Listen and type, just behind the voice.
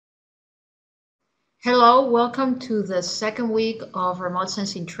Hello, welcome to the second week of Remote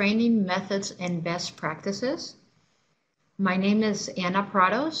Sensing Training Methods and Best Practices. My name is Anna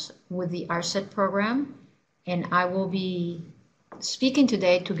Prados with the ARSET program, and I will be speaking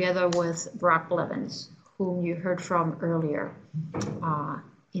today together with Brock Blevins, whom you heard from earlier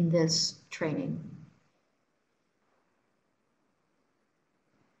in this training.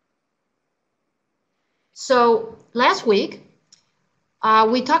 So last week,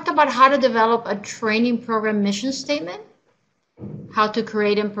 we talked about how to develop a training program mission statement, how to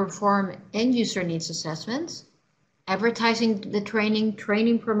create and perform end user needs assessments, advertising the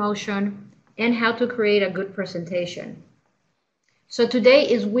training promotion, and how to create a good presentation. So today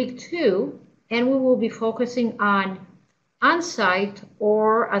is week 2, and we will be focusing on on-site,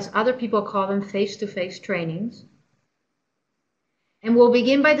 or as other people call them, face-to-face trainings. And we'll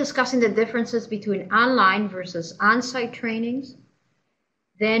begin by discussing the differences between online versus on-site trainings,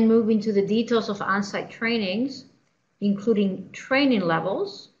 then move into the details of on-site trainings, including training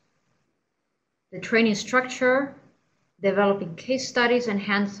levels, the training structure, developing case studies and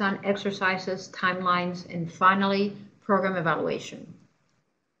hands-on exercises, timelines, and finally, program evaluation.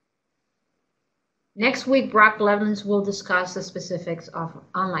 Next week, Brock Blevins will discuss the specifics of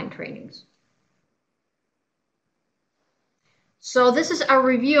online trainings. So this is a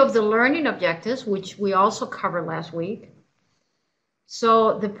review of the learning objectives, which we also covered last week.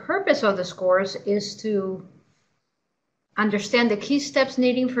 So the purpose of this course is to understand the key steps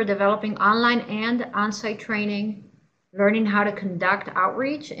needed for developing online and on-site training, learning how to conduct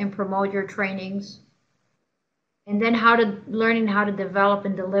outreach and promote your trainings, and then learning how to develop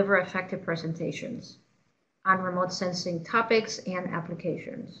and deliver effective presentations on remote sensing topics and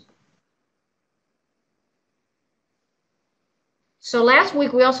applications. So last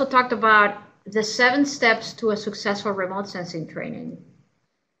week we also talked about the 7 steps to a successful remote sensing training.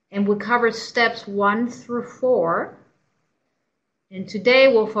 And we covered steps 1 through 4. And today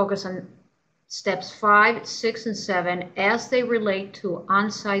we'll focus on steps 5, 6, and 7 as they relate to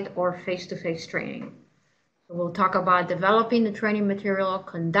on-site or face-to-face training. So we'll talk about developing the training material,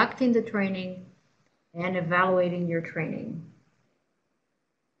 conducting the training, and evaluating your training.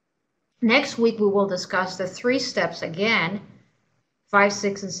 Next week we will discuss the 3 steps again, 5,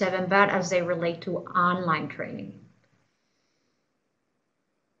 6, and 7, but as they relate to online training.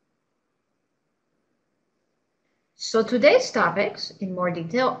 So today's topics in more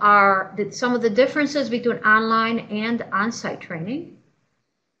detail are some of the differences between online and on-site training.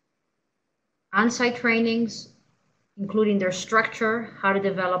 On-site trainings, including their structure, how to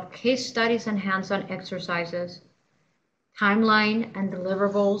develop case studies and hands-on exercises, timeline and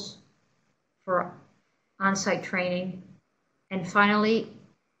deliverables for on-site training, and finally,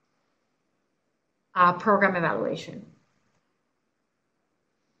 program evaluation.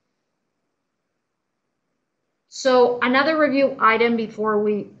 So another review item before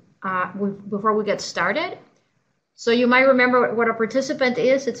we get started. So you might remember what a participant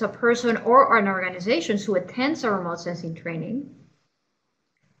is. It's a person or an organization who attends a remote sensing training.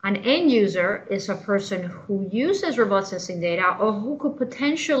 An end user is a person who uses remote sensing data or who could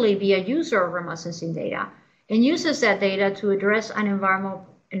potentially be a user of remote sensing data and uses that data to address an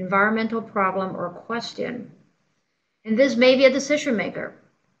environmental problem or question. And this may be a decision maker.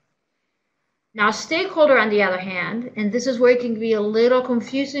 Now, stakeholder, on the other hand, and this is where it can be a little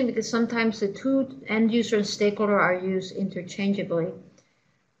confusing because sometimes the two end user and stakeholder are used interchangeably.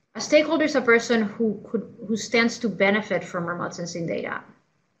 A stakeholder is a person who stands to benefit from remote sensing data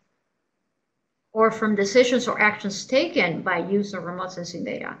or from decisions or actions taken by use of remote sensing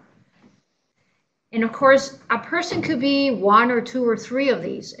data. And of course, a person could be 1 or 2 or 3 of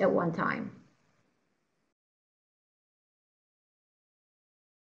these at one time.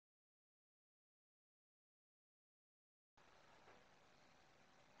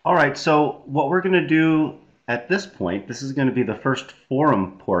 All right, so what we're going to do at this point, this is going to be the first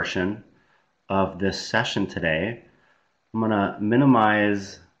forum portion of this session today. I'm going to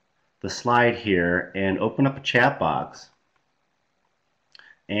minimize the slide here and open up a chat box.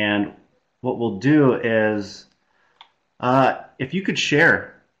 And what we'll do is, if you could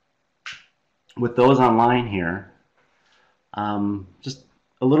share with those online here, just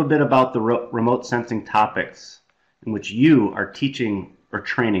a little bit about the remote sensing topics in which you are teaching or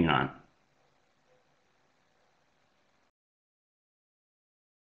training on.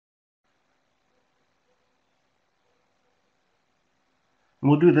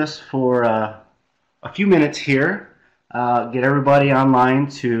 And we'll do this for a few minutes here, get everybody online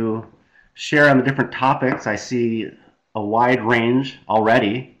to share on the different topics. I see a wide range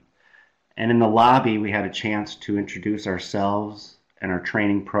already, and in the lobby we had a chance to introduce ourselves and our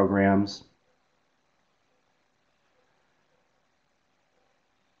training programs.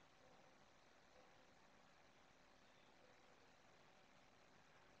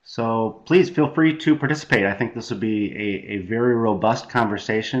 So please feel free to participate. I think this would be a very robust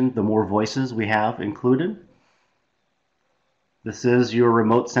conversation, the more voices we have included. This is your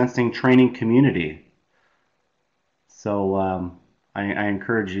remote sensing training community. So I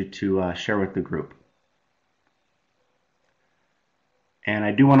encourage you to share with the group. And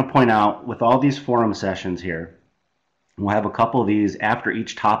I do want to point out, with all these forum sessions here, we'll have a couple of these after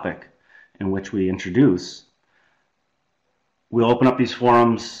each topic in which we introduce. We'll open up these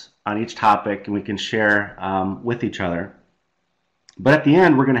forums on each topic and we can share with each other. But at the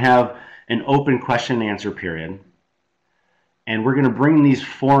end, we're going to have an open question and answer period. And we're going to bring these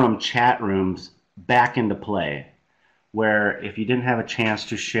forum chat rooms back into play, where if you didn't have a chance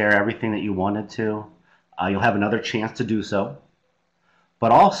to share everything that you wanted to, you'll have another chance to do so.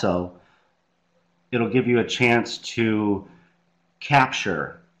 But also, it'll give you a chance to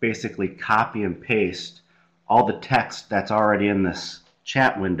capture, basically copy and paste all the text that's already in this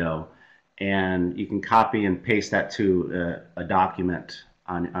chat window, and you can copy and paste that to a document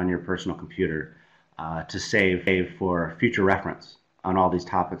on your personal computer to save for future reference on all these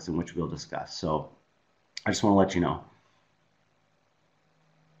topics in which we'll discuss. So I just want to let you know.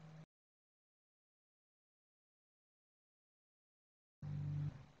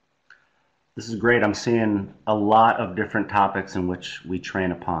 This is great. I'm seeing a lot of different topics in which we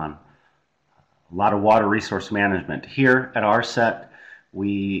train upon. A lot of water resource management. Here at ARSET,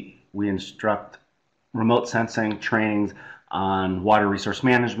 we instruct remote sensing trainings on water resource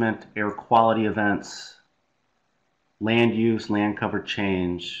management, air quality events, land use, land cover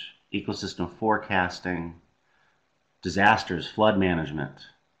change, ecosystem forecasting, disasters, flood management,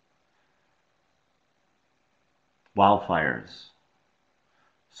 wildfires.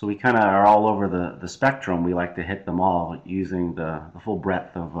 So we kind of are all over the spectrum. We like to hit them all using the full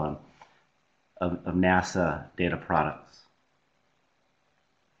breadth of NASA data products.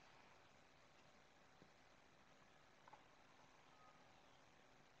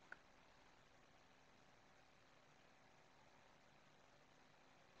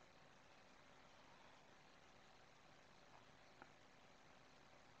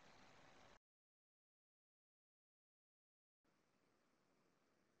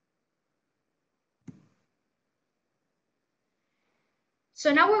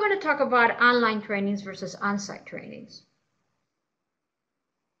 So now we're going to talk about online trainings versus on-site trainings.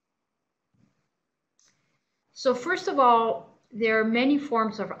 So first of all, there are many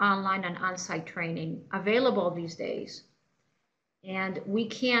forms of online and on-site training available these days. And we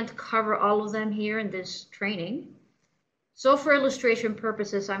can't cover all of them here in this training. So for illustration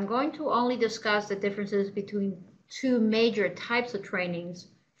purposes, I'm going to only discuss the differences between two major types of trainings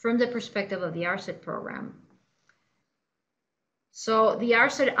from the perspective of the ARSET program. So the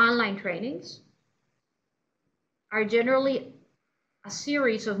ARSET online trainings are generally a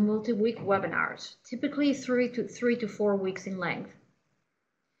series of multi-week webinars, typically 3 to 4 weeks in length.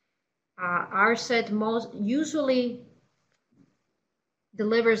 ARSET usually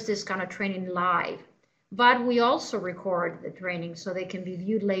delivers this kind of training live, but we also record the training so they can be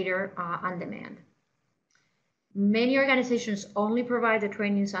viewed later on demand. Many organizations only provide the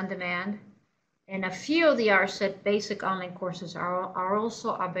trainings on demand, and a few of the ARSET basic online courses are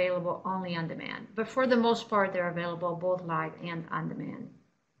also available only on demand. But for the most part, they're available both live and on demand.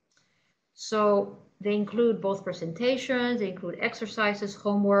 So they include both presentations, they include exercises,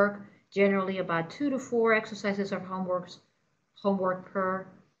 homework, generally about 2 to 4 exercises or homework per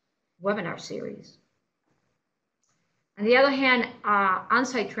webinar series. On the other hand,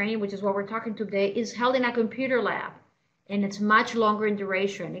 on-site training, which is what we're talking today, is held in a computer lab, and it's much longer in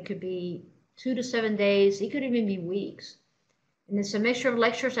duration. It could be 2 to 7 days, it could even be weeks. And it's a mixture of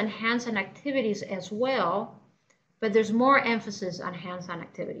lectures and hands-on activities as well, but there's more emphasis on hands-on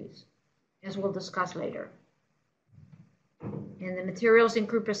activities, as we'll discuss later. And the materials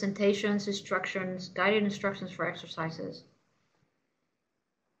include presentations, instructions, guided instructions for exercises.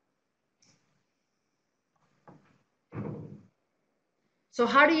 So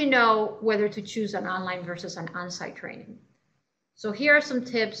how do you know whether to choose an online versus an on-site training? So here are some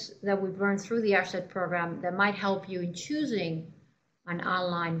tips that we've learned through the ARSET program that might help you in choosing an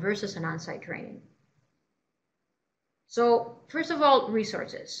online versus an on-site training. So first of all,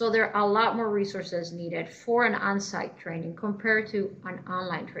 resources. So there are a lot more resources needed for an on-site training compared to an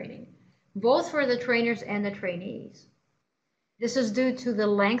online training, both for the trainers and the trainees. This is due to the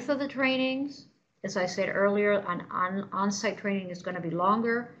length of the trainings. As I said earlier, an on-site training is going to be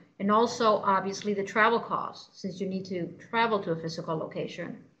longer. And also, obviously, the travel costs, since you need to travel to a physical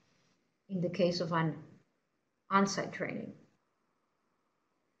location in the case of an on-site training.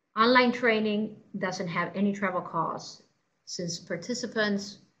 Online training doesn't have any travel costs, since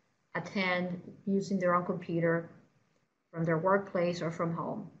participants attend using their own computer from their workplace or from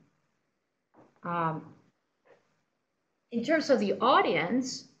home. In terms of the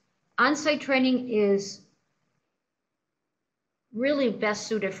audience, on-site training is really best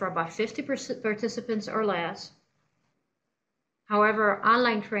suited for about 50 participants or less. However,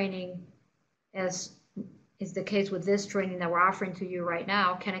 online training, as is the case with this training that we're offering to you right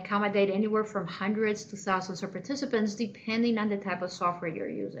now, can accommodate anywhere from hundreds to thousands of participants depending on the type of software you're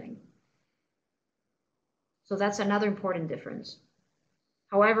using. So that's another important difference.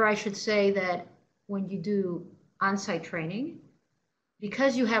 However, I should say that when you do on-site training,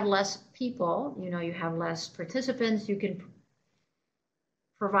 because you have less people, you have less participants, you can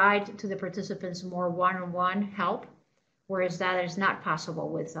provide to the participants more one-on-one help, whereas that is not possible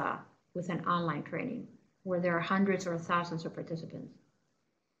with an online training where there are hundreds or thousands of participants.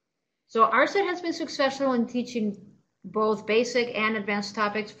 So ARSET has been successful in teaching both basic and advanced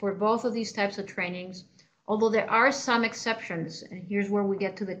topics for both of these types of trainings, although there are some exceptions, and here's where we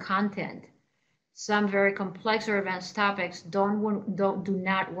get to the content. Some very complex or advanced topics do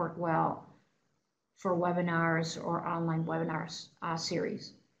not work well for webinars or online webinars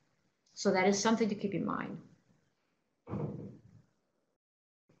series. So that is something to keep in mind.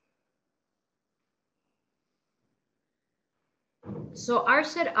 So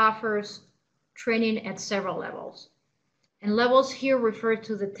ARSET offers training at several levels. And levels here refer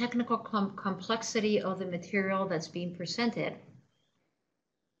to the technical complexity of the material that's being presented.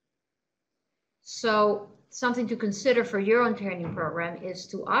 So something to consider for your own training program is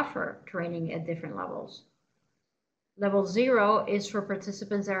to offer training at different levels. Level 0 is for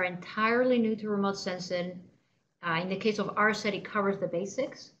participants that are entirely new to remote sensing. In the case of ARSET, it covers the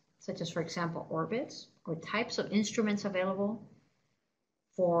basics, such as, for example, orbits or types of instruments available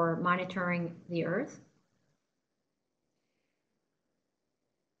for monitoring the Earth.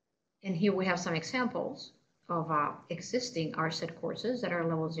 And here we have some examples of existing ARSET courses that are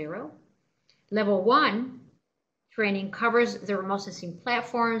level 0. Level 1 training covers the remote sensing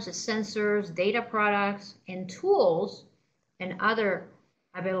platforms, the sensors, data products, and tools, and other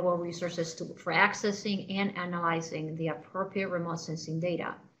available resources for accessing and analyzing the appropriate remote sensing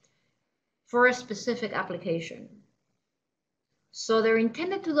data for a specific application. So they're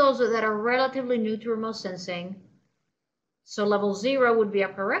intended to those that are relatively new to remote sensing. So level 0 would be a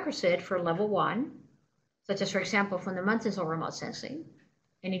prerequisite for level 1, such as, for example, fundamentals of remote sensing.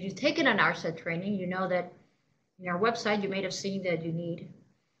 And if you've taken an ARSET training, you know that in our website, you may have seen that you need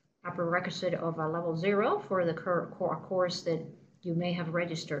a prerequisite of a level 0 for the core course that you may have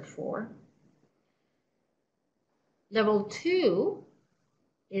registered for. Level 2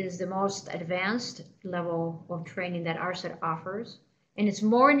 is the most advanced level of training that ARSET offers, and it's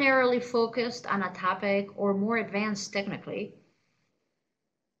more narrowly focused on a topic or more advanced technically.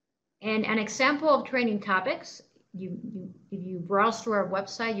 And an example of training topics, if you browse through our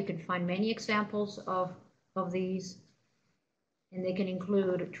website, you can find many examples of these, and they can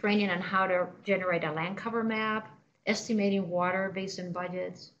include training on how to generate a land cover map, estimating water basin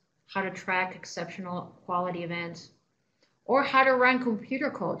budgets, how to track exceptional quality events, or how to run computer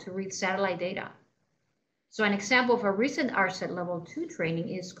code to read satellite data. So an example of a recent ARSET level 2 training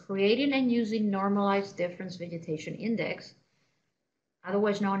is creating and using normalized difference vegetation index,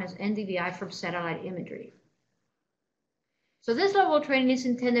 otherwise known as NDVI, from satellite imagery. So this level of training is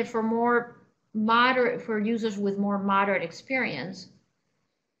intended for users with more moderate experience,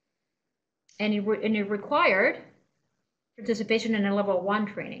 and it required participation in a level 1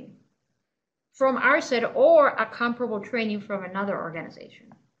 training from ARSET or a comparable training from another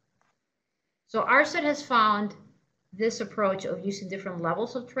organization. So ARSET has found this approach of using different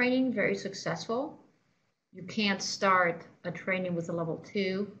levels of training very successful. You can't start a training with a level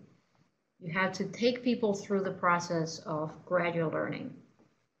 2. You have to take people through the process of gradual learning.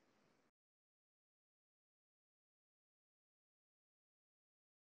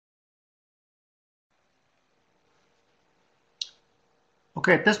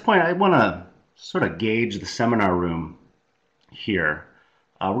 Okay, at this point, I want to sort of gauge the seminar room here.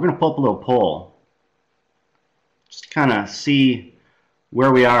 We're going to pull up a little poll, just kind of see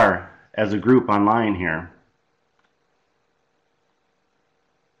where we are as a group online here.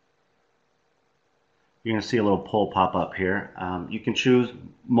 You're going to see a little poll pop up here. You can choose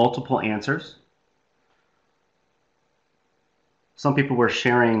multiple answers. Some people were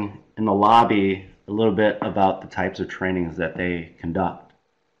sharing in the lobby a little bit about the types of trainings that they conduct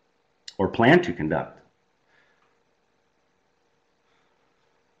or plan to conduct.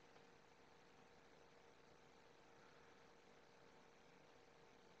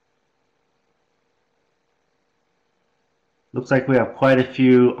 Looks like we have quite a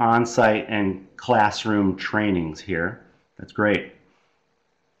few on-site and classroom trainings here. That's great.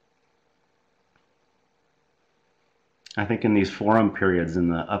 I think in these forum periods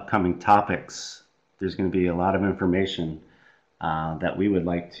and the upcoming topics, there's going to be a lot of information that we would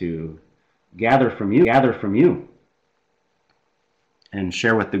like to gather from you and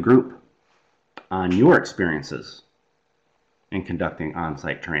share with the group on your experiences in conducting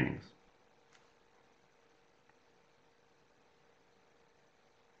on-site trainings.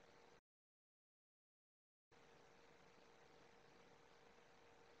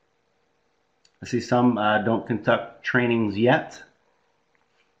 I see some don't conduct trainings yet.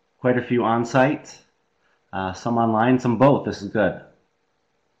 Quite a few on-site, some online, some both. This is good.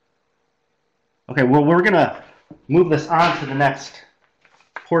 Okay, well, we're going to move this on to the next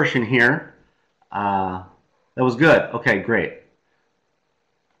portion here. That was good. Okay, great.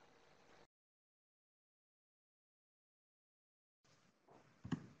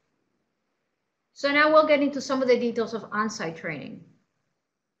 So now we'll get into some of the details of on-site training,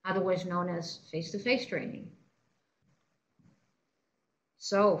 otherwise known as face-to-face training.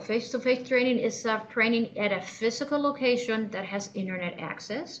 So face-to-face training is training at a physical location that has internet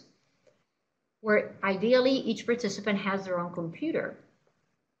access, where ideally each participant has their own computer.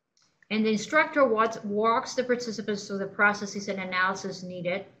 And the instructor walks the participants through the processes and analysis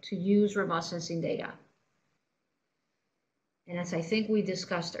needed to use remote sensing data. And as I think we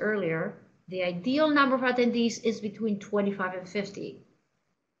discussed earlier, the ideal number of attendees is between 25 and 50.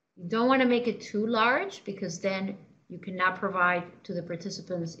 You don't want to make it too large because then you cannot provide to the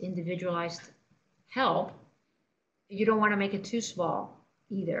participants individualized help. You don't want to make it too small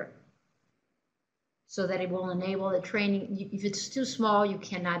either, so that it will enable the training. If it's too small, you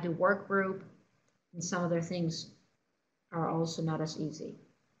cannot do work group, and some other things are also not as easy.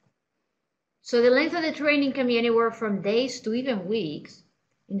 So the length of the training can be anywhere from days to even weeks.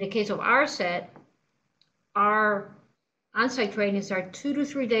 In the case of ARSET, our on-site trainings are 2 to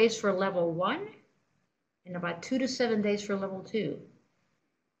 3 days for level 1 and about 2 to 7 days for level 2.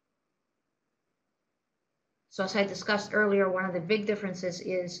 So as I discussed earlier, one of the big differences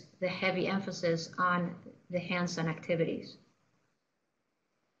is the heavy emphasis on the hands-on activities.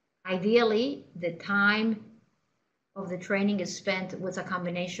 Ideally, the time of the training is spent with a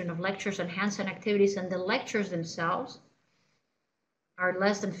combination of lectures and hands-on activities, and the lectures themselves are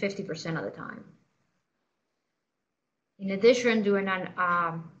less than 50% of the time. In addition, during an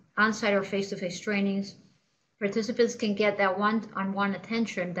on-site or face-to-face trainings, participants can get that one-on-one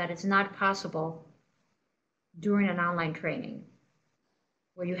attention that is not possible during an online training,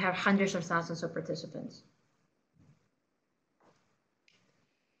 where you have hundreds of thousands of participants.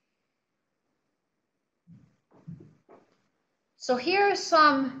 So here are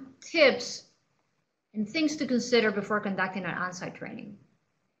some tips and things to consider before conducting an on-site training.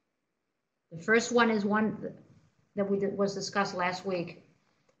 The first one is one that was discussed last week,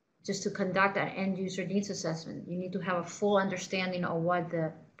 just to conduct an end-user needs assessment. You need to have a full understanding of what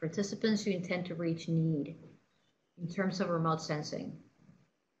the participants you intend to reach need in terms of remote sensing.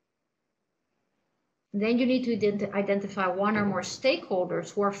 Then you need to identify one or more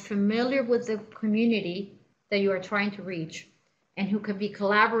stakeholders who are familiar with the community that you are trying to reach, and who can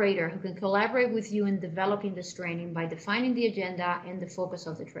collaborate with you in developing this training by defining the agenda and the focus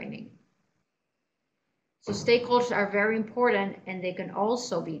of the training. So stakeholders are very important, and they can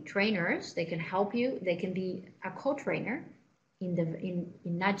also be trainers. They can help you. They can be a co-trainer in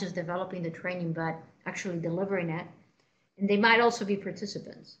not just developing the training, but actually delivering it. And they might also be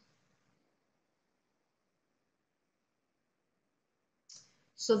participants.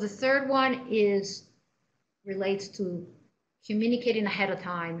 So the third one relates to communicating ahead of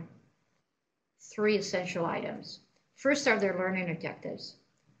time 3 essential items. First are their learning objectives.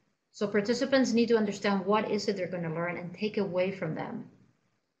 So participants need to understand what is it they're going to learn and take away from them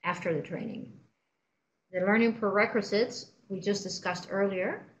after the training. The learning prerequisites we just discussed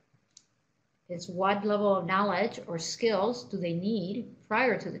earlier. It's what level of knowledge or skills do they need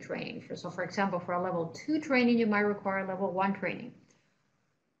prior to the training. So for example, for a level 2 training, you might require level 1 training.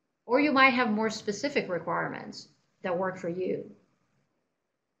 Or you might have more specific requirements that work for you.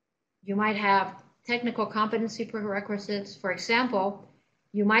 You might have technical competency prerequisites. For example,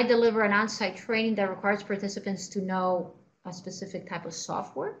 you might deliver an on-site training that requires participants to know a specific type of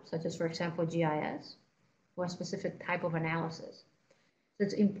software, such as, for example, GIS, or a specific type of analysis. So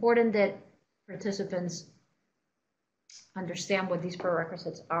it's important that participants understand what these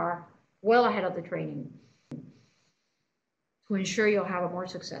prerequisites are well ahead of the training to ensure you'll have a more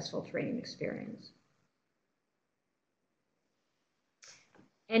successful training experience.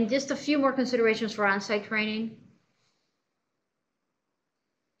 And just a few more considerations for on-site training.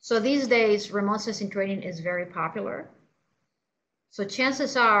 So these days, remote sensing training is very popular. So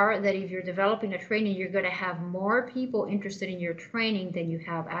chances are that if you're developing a training, you're going to have more people interested in your training than you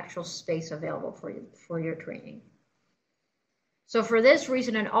have actual space available for your training. So for this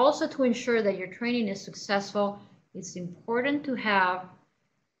reason, and also to ensure that your training is successful, it's important to have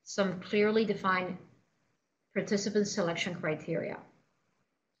some clearly defined participant selection criteria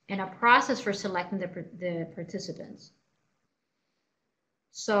and a process for selecting the participants.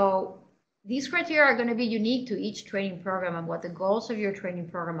 So these criteria are going to be unique to each training program and what the goals of your training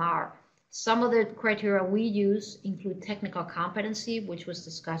program are. Some of the criteria we use include technical competency, which was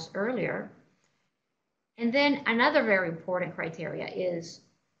discussed earlier. And then another very important criteria is,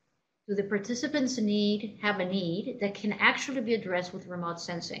 do the participants have a need that can actually be addressed with remote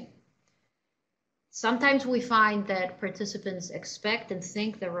sensing? Sometimes we find that participants expect and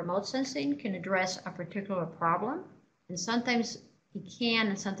think that remote sensing can address a particular problem, and sometimes it can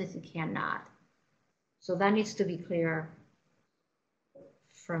and sometimes it cannot. So that needs to be clear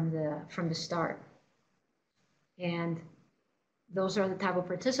from the start. And those are the type of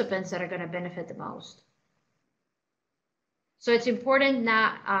participants that are going to benefit the most. So it's important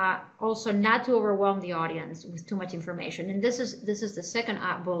also not to overwhelm the audience with too much information. And this is the second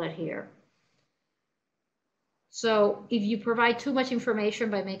bullet here. So if you provide too much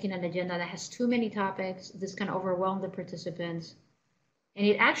information by making an agenda that has too many topics, this can overwhelm the participants. And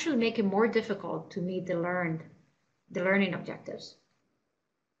it actually makes it more difficult to meet the learning objectives.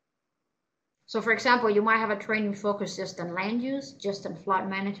 So for example, you might have a training focused just on land use, just on flood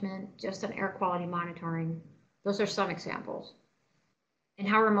management, just on air quality monitoring. Those are some examples. And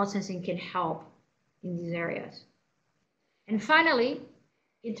how remote sensing can help in these areas. And finally,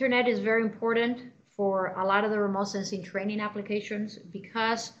 internet is very important for a lot of the remote sensing training applications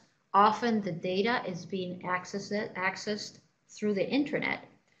because often the data is being accessed through the internet.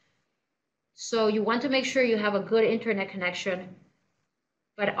 So you want to make sure you have a good internet connection,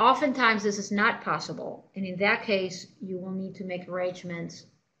 but oftentimes this is not possible. And in that case, you will need to make arrangements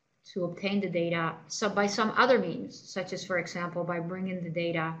to obtain the data by some other means, such as, for example, by bringing the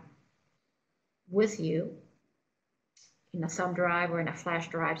data with you in a thumb drive or in a flash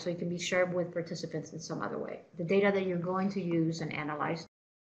drive so it can be shared with participants in some other way. The data that you're going to use and analyze.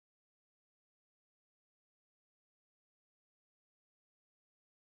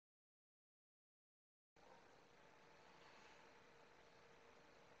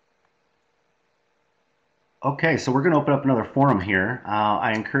 Okay, so we're going to open up another forum here.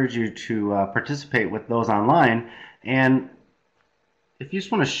 I encourage you to participate with those online. And if you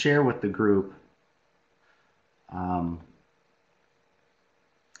just want to share with the group, in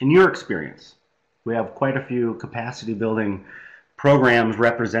your experience, we have quite a few capacity building programs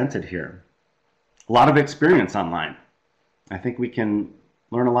represented here. A lot of experience online. I think we can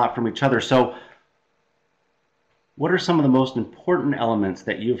learn a lot from each other. So what are some of the most important elements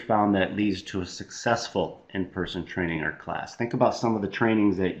that you've found that leads to a successful in-person training or class? Think about some of the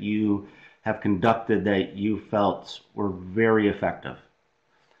trainings that you have conducted that you felt were very effective.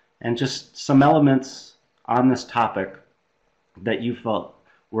 And just some elements on this topic that you felt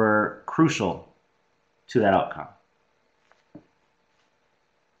were crucial to that outcome.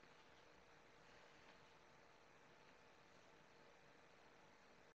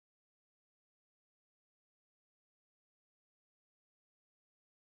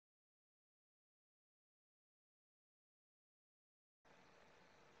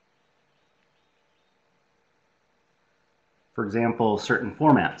 For example, certain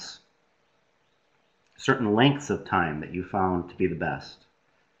formats, certain lengths of time that you found to be the best.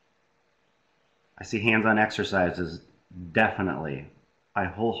 I see hands-on exercises, definitely. I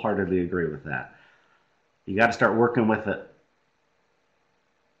wholeheartedly agree with that. You got to start working with it.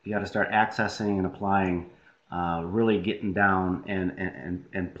 You got to start accessing and applying, really getting down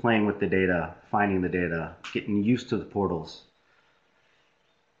and playing with the data, finding the data, getting used to the portals.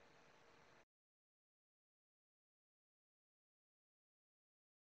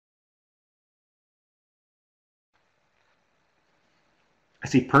 I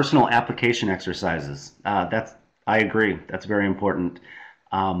see personal application exercises. I agree. That's very important.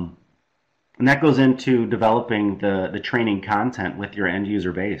 And that goes into developing the training content with your end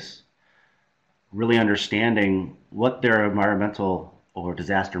user base. Really understanding what their environmental or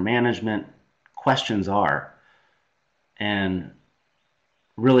disaster management questions are and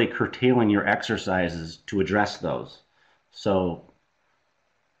really curtailing your exercises to address those. So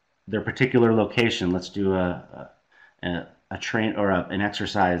their particular location, let's do an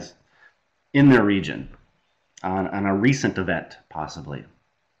exercise in their region on a recent event possibly.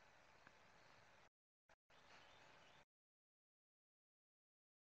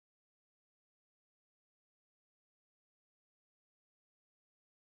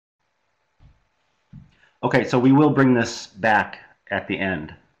 Okay, so we will bring this back at the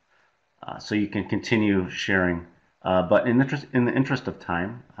end, so you can continue sharing. But in the interest of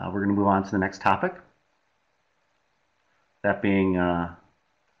time, we're going to move on to the next topic, that being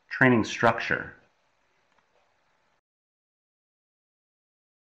training structure.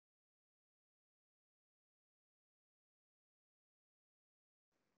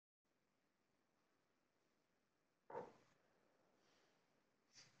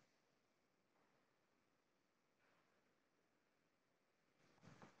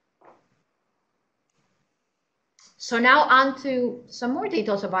 So now on to some more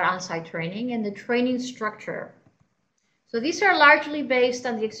details about on-site training and the training structure. So these are largely based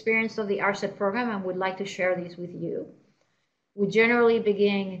on the experience of the ARSET program, and we'd like to share these with you. We generally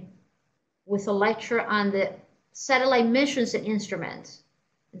begin with a lecture on the satellite missions and instruments,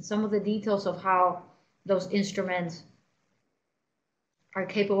 and some of the details of how those instruments are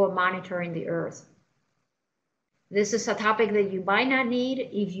capable of monitoring the Earth. This is a topic that you might not need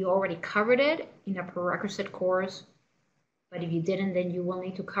if you already covered it in a prerequisite course, but if you didn't, then you will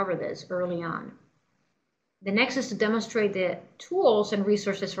need to cover this early on. The next is to demonstrate the tools and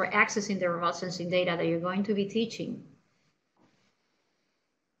resources for accessing the remote sensing data that you're going to be teaching.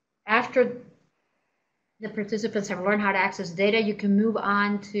 After the participants have learned how to access data, you can move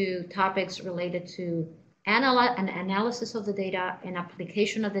on to topics related to an analysis of the data and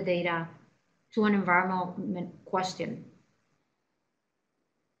application of the data to an environment question.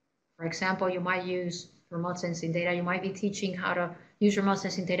 For example, you might use remote sensing data. You might be teaching how to use remote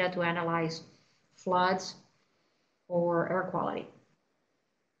sensing data to analyze floods or air quality.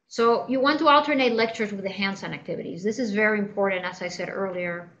 So you want to alternate lectures with the hands-on activities. This is very important, as I said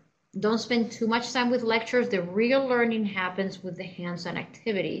earlier. Don't spend too much time with lectures. The real learning happens with the hands-on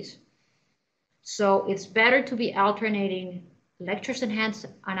activities. So it's better to be alternating lectures and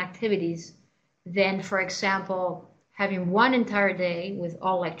hands-on activities than, for example, having one entire day with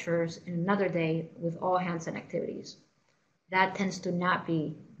all lectures and another day with all hands-on activities. That tends to not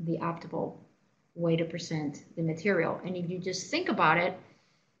be the optimal way to present the material. And if you just think about it,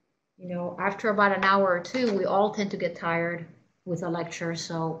 you know, after about an hour or two, we all tend to get tired with a lecture.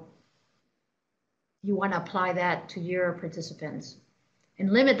 So you want to apply that to your participants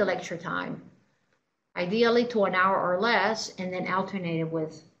and limit the lecture time, ideally to an hour or less, and then alternate it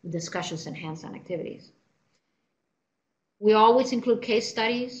with discussions and hands-on activities. We always include case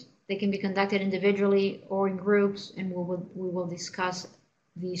studies. They can be conducted individually or in groups, and we will discuss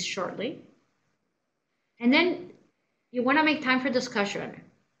these shortly. And then you want to make time for discussion.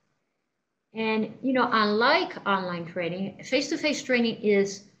 And, you know, unlike online training, face-to-face training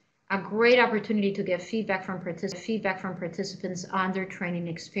is a great opportunity to get feedback from participants on their training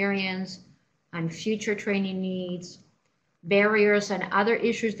experience, on future training needs, barriers, and other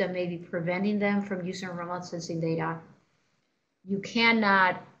issues that may be preventing them from using remote sensing data. You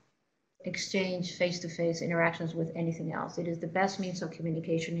cannot exchange face-to-face interactions with anything else. It is the best means of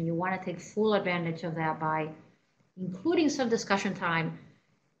communication, and you want to take full advantage of that by including some discussion time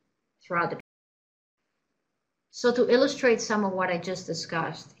throughout the. So to illustrate some of what I just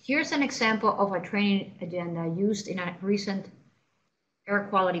discussed, here's an example of a training agenda used in a recent air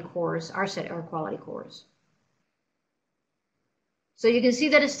quality course, ARSET air quality course. So you can see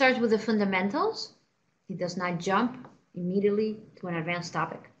that it starts with the fundamentals. It does not jump immediately to an advanced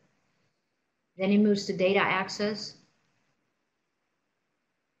topic. Then it moves to data access.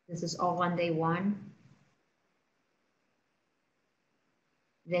 This is all on day one.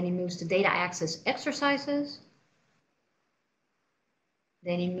 Then it moves to data access exercises.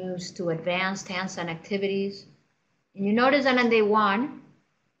 Then it moves to advanced hands-on activities. And you notice that on day one,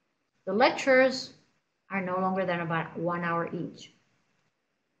 the lectures are no longer than about 1 hour each.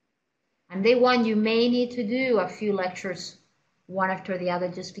 On day one, you may need to do a few lectures one after the other,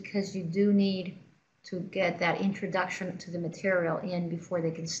 just because you do need to get that introduction to the material in before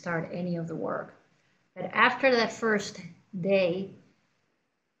they can start any of the work. But after that first day,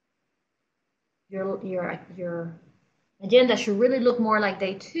 your agenda should really look more like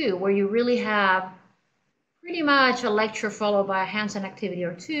day two, where you really have pretty much a lecture followed by a hands-on activity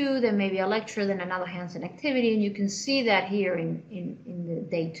or two, then maybe a lecture, then another hands-on activity, and you can see that here in the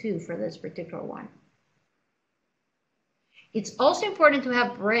day two for this particular one. It's also important to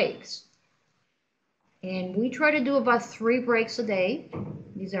have breaks. And we try to do about 3 breaks a day.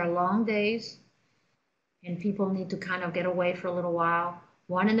 These are long days, and people need to kind of get away for a little while.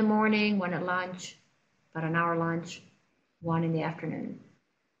 1 in the morning, 1 at lunch, about an hour lunch, 1 in the afternoon.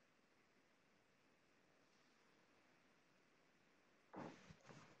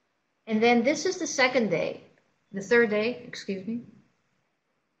 And then this is the third day, excuse me.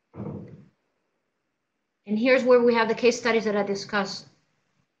 And here's where we have the case studies that I discussed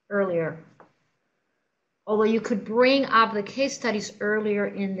earlier. Although you could bring up the case studies earlier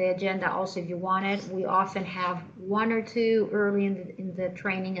in the agenda also if you wanted, we often have one or two early in the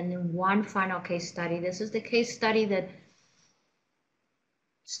training and then one final case study. This is the case study that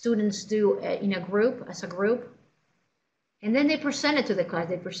students do in a group, as a group, and then they present it to the class,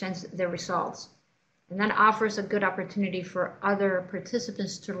 they present their results. And that offers a good opportunity for other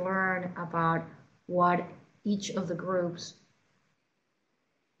participants to learn about what each of the groups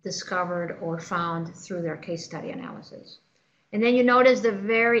discovered or found through their case study analysis. And then you notice the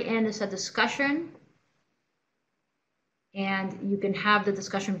very end is a discussion, and you can have the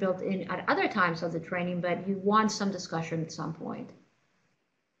discussion built in at other times of the training, but you want some discussion at some point.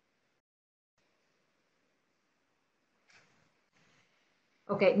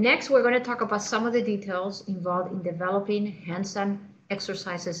 Okay, next we're going to talk about some of the details involved in developing hands-on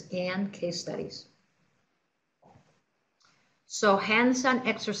exercises and case studies. So hands-on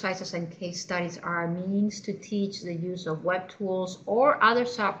exercises and case studies are a means to teach the use of web tools or other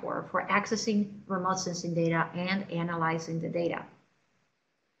software for accessing remote sensing data and analyzing the data.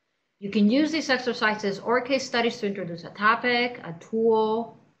 You can use these exercises or case studies to introduce a topic, a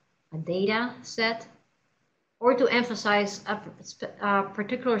tool, a data set, or to emphasize a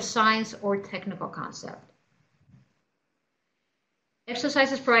particular science or technical concept.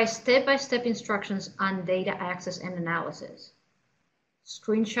 Exercises provide step-by-step instructions on data access and analysis.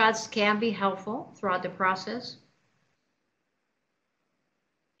 Screenshots can be helpful throughout the process.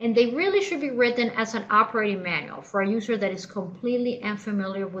 And they really should be written as an operating manual for a user that is completely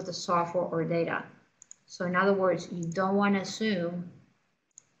unfamiliar with the software or data. So in other words, you don't want to assume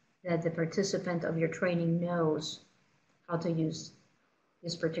that the participant of your training knows how to use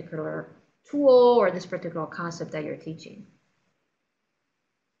this particular tool or this particular concept that you're teaching.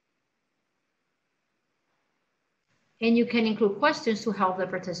 And you can include questions to help the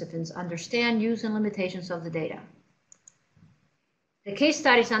participants understand use and limitations of the data. The case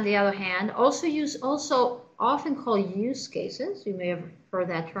studies, on the other hand, also often called use cases, you may have heard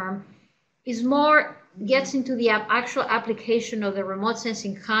that term, gets into the actual application of the remote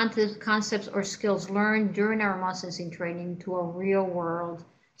sensing concepts or skills learned during our remote sensing training to a real world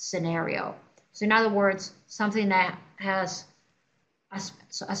scenario. So in other words, something that has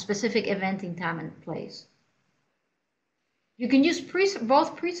a specific event in time and place. You can use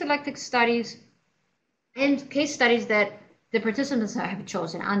both pre-selected studies and case studies that the participants have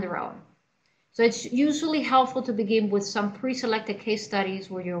chosen on their own. So it's usually helpful to begin with some pre-selected case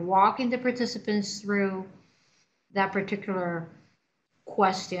studies where you're walking the participants through that particular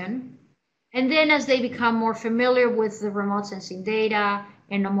question. And then as they become more familiar with the remote sensing data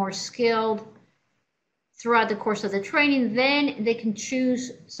and are more skilled throughout the course of the training, then they can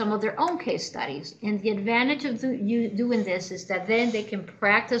choose some of their own case studies. And the advantage of doing this is that then they can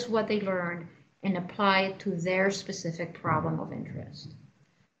practice what they learned and apply it to their specific problem of interest.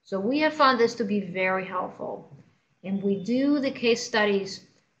 So we have found this to be very helpful. And we do the case studies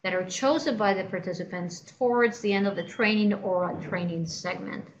that are chosen by the participants towards the end of the training or a training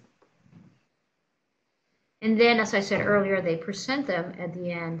segment. And then, as I said earlier, they present them at the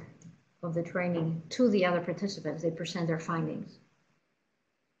end of the training to the other participants. They present their findings.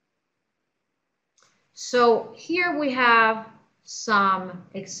 So here we have some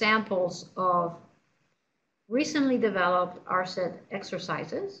examples of recently developed ARSET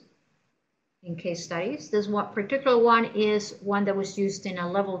exercises in case studies. This particular one is one that was used in a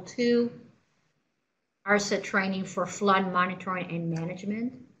level 2 ARSET training for flood monitoring and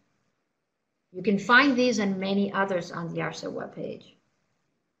management. You can find these and many others on the ARSET webpage.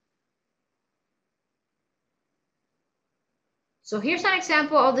 So here's an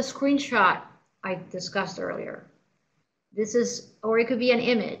example of the screenshot I discussed earlier. This is, or it could be an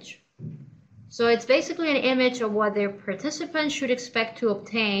image. So it's basically an image of what their participants should expect to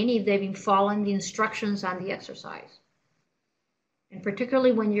obtain if they've been following the instructions on the exercise. And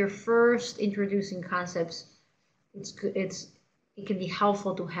particularly when you're first introducing concepts, it can be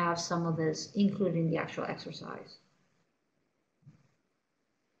helpful to have some of this included in the actual exercise.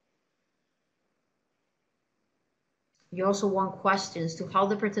 You also want questions to help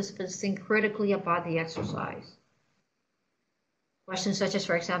the participants think critically about the exercise. Questions such as,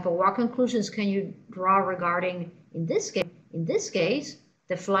 for example, what conclusions can you draw regarding, in this case,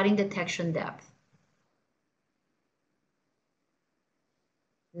 the flooding detection depth?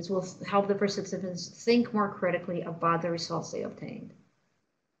 This will help the participants think more critically about the results they obtained.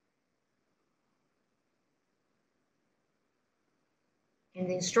 And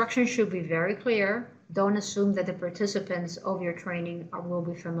the instructions should be very clear. don't assume that the participants of your training will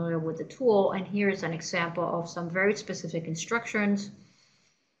be familiar with the tool. And here's an example of some very specific instructions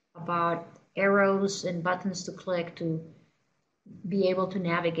about arrows and buttons to click to be able to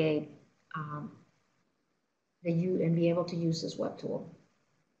navigate and be able to use this web tool.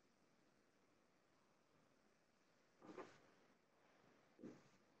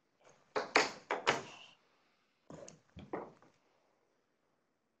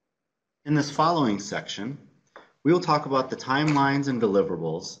 In this following section, we will talk about the timelines and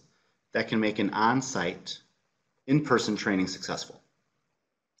deliverables that can make an on-site, in-person training successful.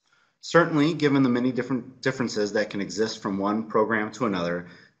 Certainly, given the many different differences that can exist from one program to another,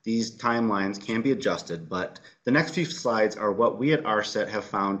 these timelines can be adjusted, but the next few slides are what we at ARSET have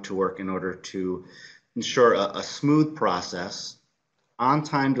found to work in order to ensure a smooth process,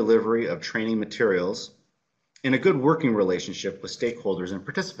 on-time delivery of training materials, and a good working relationship with stakeholders and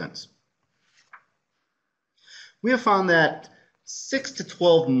participants. We have found that 6 to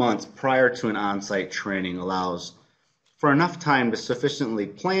 12 months prior to an on-site training allows for enough time to sufficiently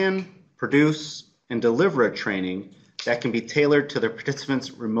plan, produce, and deliver a training that can be tailored to the participants'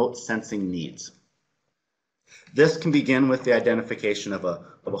 remote sensing needs. This can begin with the identification of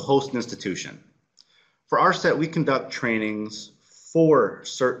a host institution. For ARSET, we conduct trainings for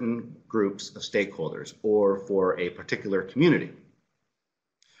certain groups of stakeholders or for a particular community.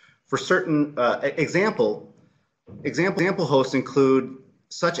 For certain example hosts include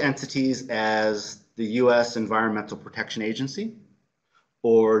such entities as the U.S. Environmental Protection Agency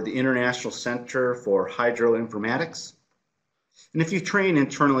or the International Center for Hydroinformatics. And if you train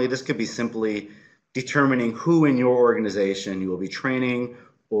internally, this could be simply determining who in your organization you will be training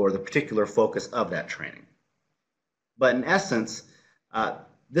or the particular focus of that training. But in essence,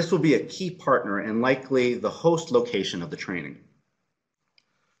 this will be a key partner and likely the host location of the training.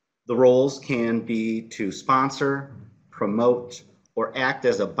 The roles can be to sponsor, promote, or act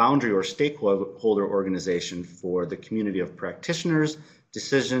as a boundary or stakeholder organization for the community of practitioners,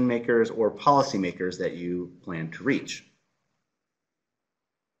 decision makers, or policymakers that you plan to reach.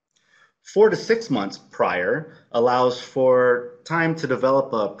 4 to 6 months prior allows for time to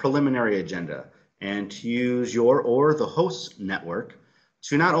develop a preliminary agenda and to use your or the host network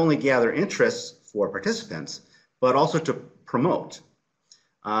to not only gather interests for participants, but also to promote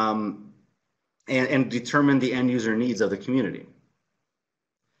and determine the end user needs of the community.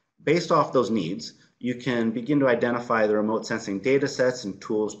 Based off those needs, you can begin to identify the remote sensing data sets and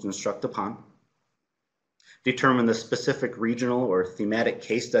tools to instruct upon, determine the specific regional or thematic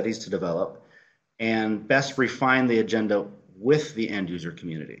case studies to develop, and best refine the agenda with the end user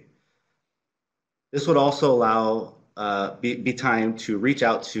community. This would also allow be time to reach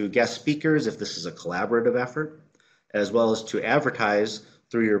out to guest speakers if this is a collaborative effort, as well as to advertise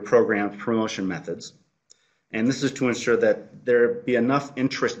through your program's promotion methods. And this is to ensure that there be enough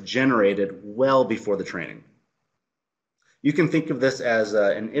interest generated well before the training. You can think of this as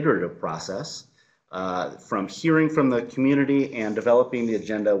an iterative process from hearing from the community and developing the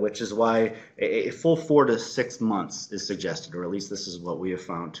agenda, which is why a full 4 to 6 months is suggested, or at least this is what we have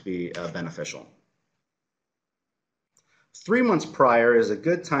found to be beneficial. 3 months prior is a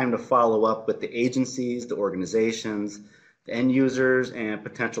good time to follow up with the agencies, the organizations, the end users, and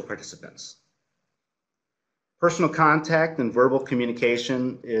potential participants. Personal contact and verbal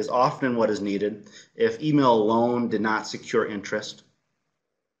communication is often what is needed if email alone did not secure interest.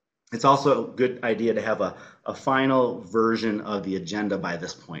 It's also a good idea to have a final version of the agenda by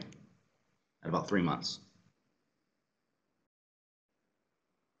this point, at about 3 months.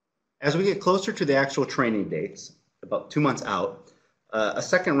 As we get closer to the actual training dates, about 2 months out, a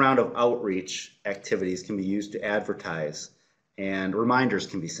second round of outreach activities can be used to advertise and reminders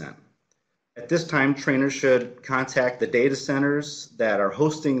can be sent. At this time, trainers should contact the data centers that are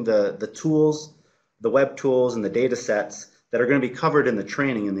hosting the tools, the web tools, and the data sets that are going to be covered in the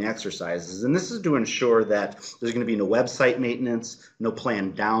training and the exercises. And this is to ensure that there's going to be no website maintenance, no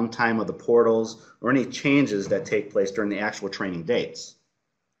planned downtime of the portals, or any changes that take place during the actual training dates.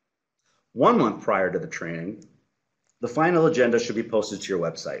 1 month prior to the training, the final agenda should be posted to your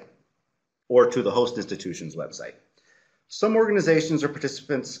website or to the host institution's website. Some organizations or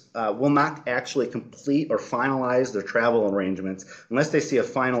participants will not actually complete or finalize their travel arrangements unless they see a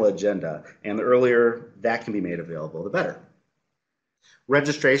final agenda, and the earlier that can be made available, the better.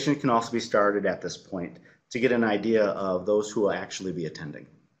 Registration can also be started at this point to get an idea of those who will actually be attending.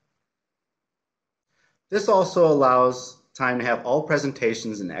 This also allows time to have all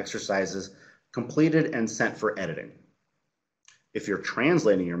presentations and exercises completed and sent for editing. If you're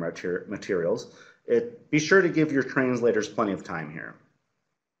translating your materials, be sure to give your translators plenty of time here.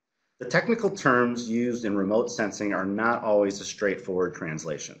 The technical terms used in remote sensing are not always a straightforward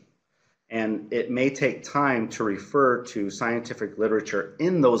translation, and it may take time to refer to scientific literature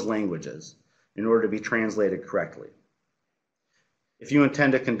in those languages in order to be translated correctly. If you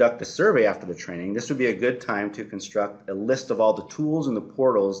intend to conduct a survey after the training, this would be a good time to construct a list of all the tools and the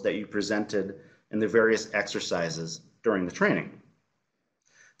portals that you presented in the various exercises during the training.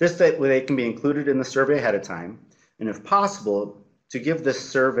 This way can be included in the survey ahead of time, and if possible, to give this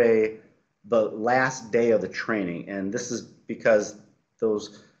survey the last day of the training. And this is because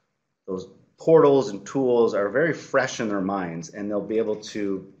those portals and tools are very fresh in their minds, and they'll be able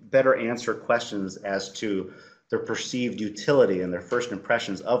to better answer questions as to their perceived utility and their first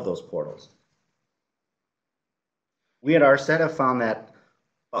impressions of those portals. We at ARSET have found that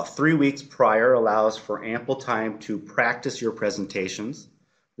about 3 weeks prior allows for ample time to practice your presentations.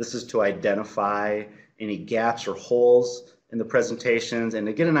 This is to identify any gaps or holes in the presentations and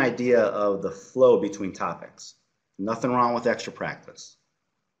to get an idea of the flow between topics. Nothing wrong with extra practice.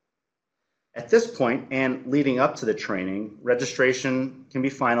 At this point and leading up to the training, registration can be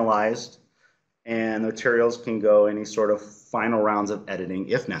finalized and the materials can go any sort of final rounds of editing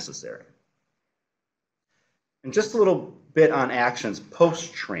if necessary. And just a little bit on actions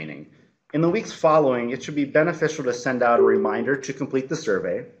post-training. In the weeks following, it should be beneficial to send out a reminder to complete the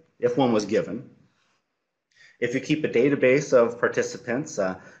survey, if one was given. If you keep a database of participants,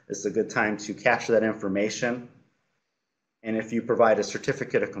 it's a good time to capture that information. And if you provide a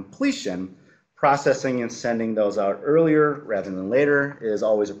certificate of completion, processing and sending those out earlier rather than later is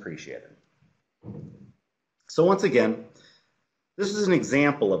always appreciated. So once again, this is an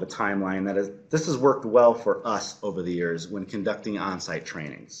example of a timeline this has worked well for us over the years when conducting on-site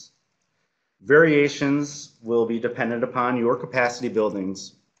trainings. Variations will be dependent upon your capacity building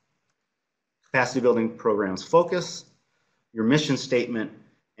program's focus, your mission statement,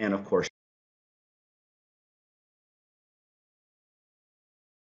 and of course,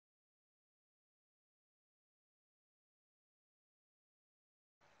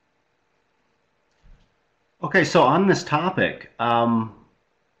 okay, so on this topic,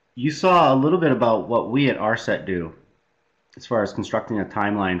 you saw a little bit about what we at ARSET do as far as constructing a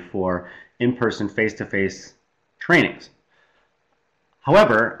timeline for in-person, face-to-face trainings.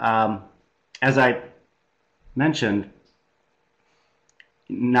 However, as I mentioned,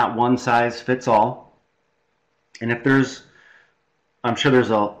 not one size fits all. And if I'm sure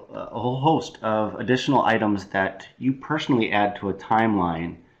there's a whole host of additional items that you personally add to a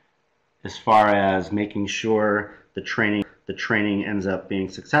timeline as far as making sure the training ends up being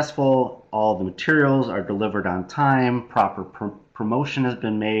successful, all the materials are delivered on time, proper promotion has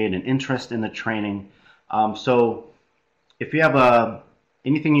been made, and interest in the training. So if you have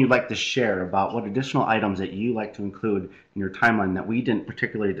anything you'd like to share about what additional items that you like to include in your timeline that we didn't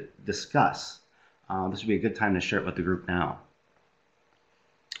particularly discuss, this would be a good time to share it with the group now.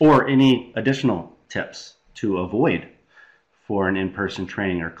 Or any additional tips to avoid for an in-person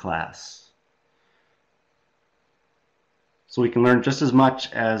training or class. So we can learn just as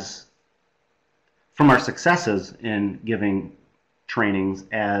much as from our successes in giving trainings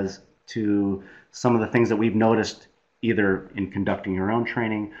as to some of the things that we've noticed either in conducting your own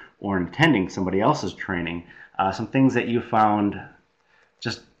training or in attending somebody else's training, some things that you found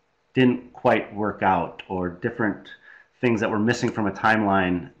just didn't quite work out, or different things that were missing from a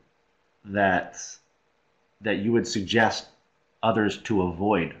timeline that you would suggest others to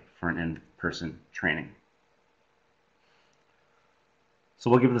avoid for an in-person training. So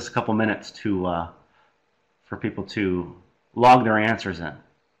we'll give this a couple minutes for people to log their answers in.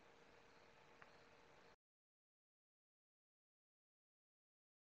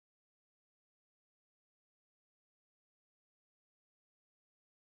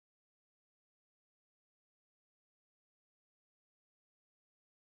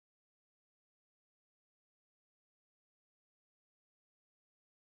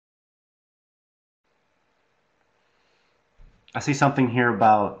 I see something here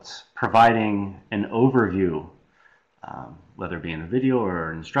about providing an overview, whether it be in a video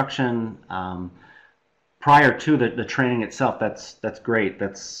or an instruction, prior to the training itself. That's great.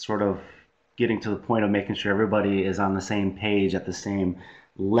 That's sort of getting to the point of making sure everybody is on the same page at the same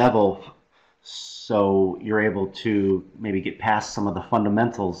level, so you're able to maybe get past some of the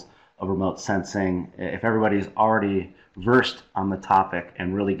fundamentals of remote sensing if everybody's already versed on the topic,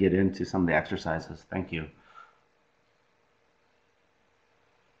 and really get into some of the exercises. Thank you.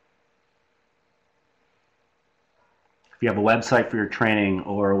 If you have a website for your training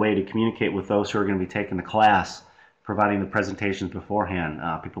or a way to communicate with those who are going to be taking the class, providing the presentations beforehand,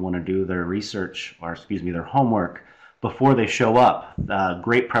 people want to do their research, or their homework before they show up.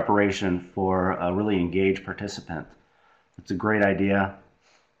 Great preparation for a really engaged participant. It's a great idea.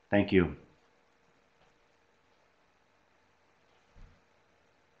 Thank you.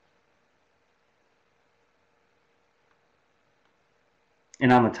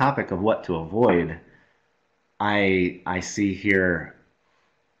 And on the topic of what to avoid, I see here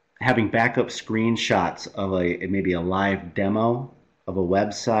having backup screenshots of maybe a live demo of a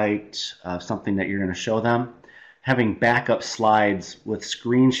website, of something that you're going to show them. Having backup slides with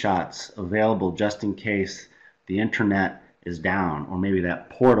screenshots available just in case the internet is down, or maybe that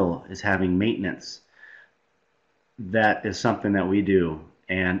portal is having maintenance. That is something that we do,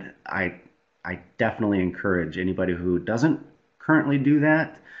 and I definitely encourage anybody who doesn't currently do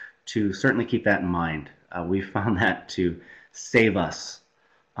that to certainly keep that in mind. We found that to save us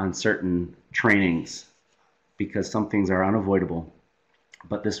on certain trainings, because some things are unavoidable,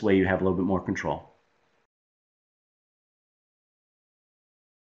 but this way you have a little bit more control.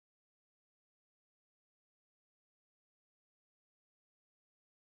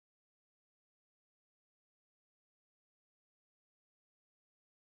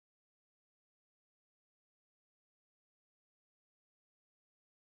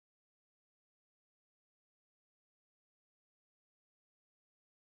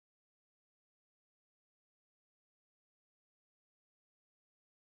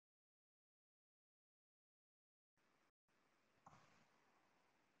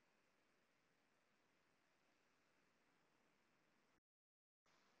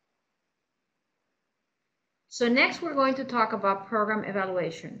 So next we're going to talk about program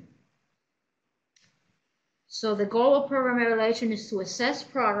evaluation. So the goal of program evaluation is to assess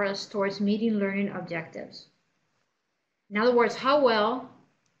progress towards meeting learning objectives. In other words, how well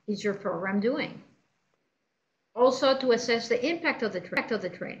is your program doing? Also to assess the impact of the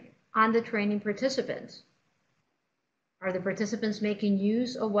training on the training participants. Are the participants making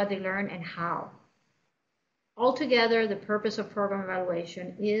use of what they learn, and how? Altogether, the purpose of program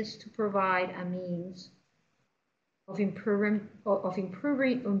evaluation is to provide a means of improving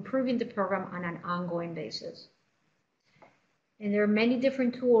the program on an ongoing basis. And there are many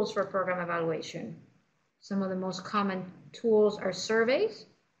different tools for program evaluation. Some of the most common tools are surveys.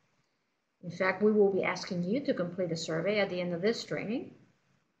 In fact, we will be asking you to complete a survey at the end of this training.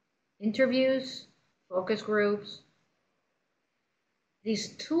 Interviews, focus groups.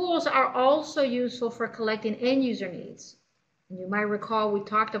 These tools are also useful for collecting end user needs. And you might recall we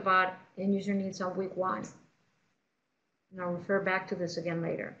talked about end user needs on week 1. And I'll refer back to this again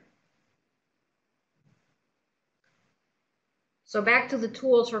later. So back to the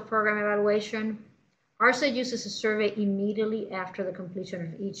tools for program evaluation. ARSET uses a survey immediately after the completion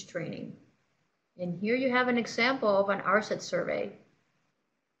of each training. And here you have an example of an ARSET survey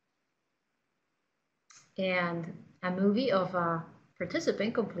and a movie of a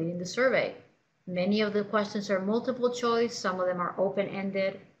participant completing the survey. Many of the questions are multiple choice, some of them are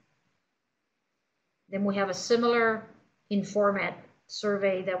open-ended. Then we have a similar in-format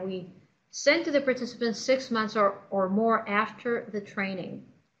survey that we send to the participants 6 months or more after the training.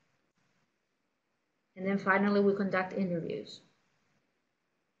 And then finally, we conduct interviews.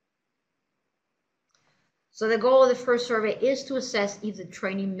 So the goal of the first survey is to assess if the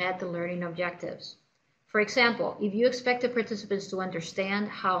training met the learning objectives. For example, if you expect the participants to understand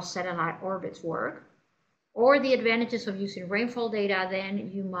how satellite orbits work, or the advantages of using rainfall data,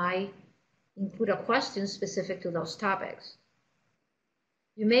 then you might include a question specific to those topics.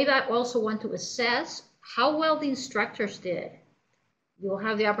 You may also want to assess how well the instructors did. You'll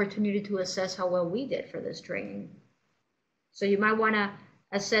have the opportunity to assess how well we did for this training. So you might want to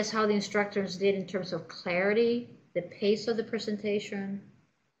assess how the instructors did in terms of clarity, the pace of the presentation,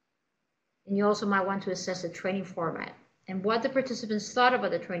 and you also might want to assess the training format and what the participants thought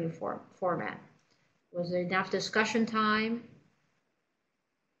about the training format. Was there enough discussion time?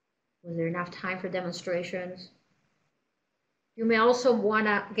 Was there enough time for demonstrations? You may also want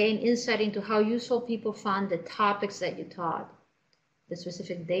to gain insight into how useful people found the topics that you taught, the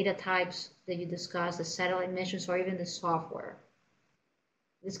specific data types that you discussed, the satellite missions, or even the software.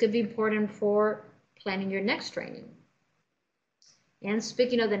 This could be important for planning your next training. And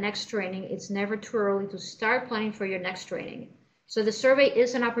speaking of the next training, it's never too early to start planning for your next training. So the survey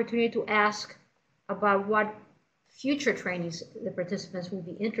is an opportunity to ask about what future trainings the participants will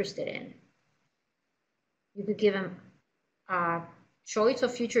be interested in. You could give them a choice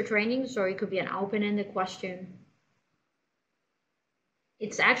of future trainings, or it could be an open-ended question.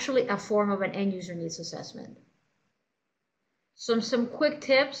 It's actually a form of an end user needs assessment. Some quick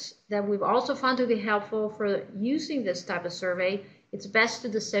tips that we've also found to be helpful for using this type of survey. It's best to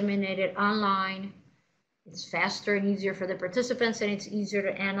disseminate it online It's faster and easier for the participants, and it's easier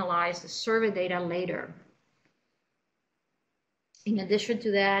to analyze the survey data later. In addition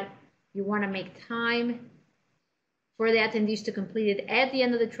to that, you want to make time for the attendees to complete it at the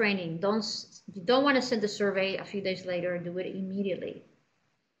end of the training. You don't want to send the survey a few days later, do it immediately.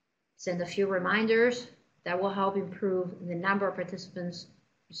 Send a few reminders that will help improve the number of participants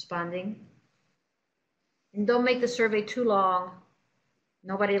responding. And don't make the survey too long.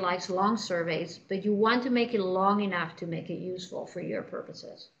 Nobody likes long surveys, but you want to make it long enough to make it useful for your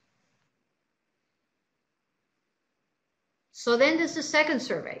purposes. So then there's the second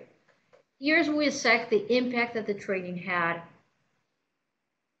survey. Here's where we assess the impact that the training had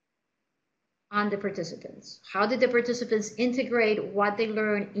on the participants. How did the participants integrate what they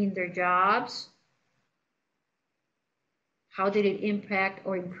learned in their jobs? How did it impact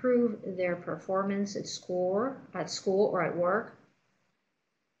or improve their performance at school or at work?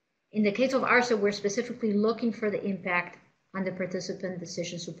 In the case of ARSET, we're specifically looking for the impact on the participant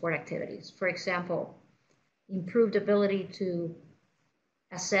decision support activities. For example, improved ability to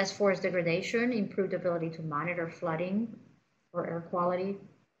assess forest degradation, improved ability to monitor flooding or air quality.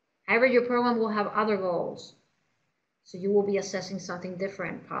 However, your program will have other goals, so you will be assessing something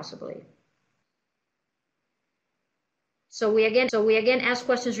different possibly. So we again ask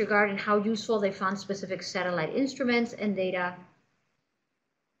questions regarding how useful they found specific satellite instruments and data.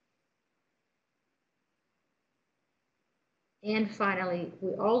 And finally,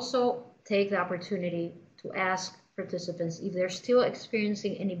 we also take the opportunity to ask participants if they're still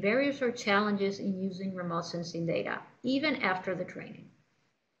experiencing any barriers or challenges in using remote sensing data, even after the training.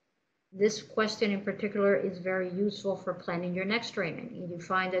 This question in particular is very useful for planning your next training. If you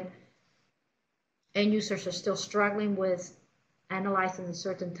find that end users are still struggling with analyzing a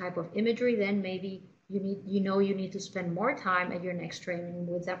certain type of imagery, then maybe you need to spend more time at your next training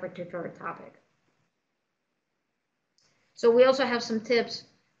with that particular topic. So we also have some tips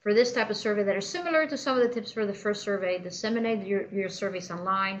for this type of survey that are similar to some of the tips for the first survey. Disseminate your surveys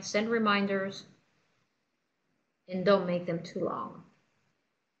online, send reminders, and don't make them too long.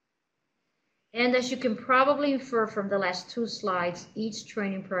 And as you can probably infer from the last two slides, each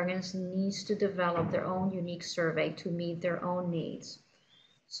training program needs to develop their own unique survey to meet their own needs.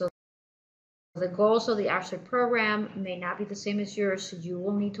 So the goals of the ARSET program may not be the same as yours, so you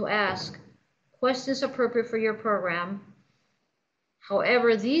will need to ask questions appropriate for your program.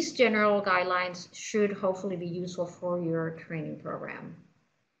 However, these general guidelines should hopefully be useful for your training program.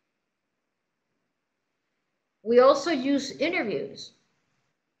 We also use interviews.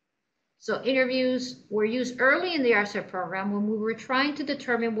 So interviews were used early in the ARSET program when we were trying to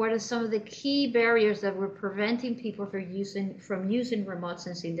determine what are some of the key barriers that were preventing people from using remote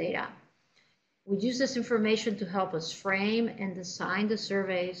sensing data. We use this information to help us frame and design the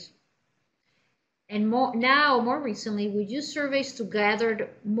surveys. And more recently, we use surveys to gather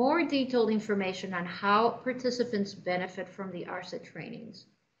more detailed information on how participants benefit from the ARSET trainings.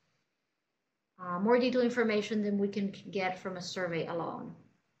 More detailed information than we can get from a survey alone.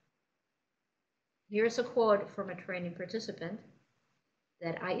 Here's a quote from a training participant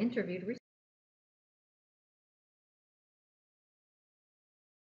that I interviewed recently.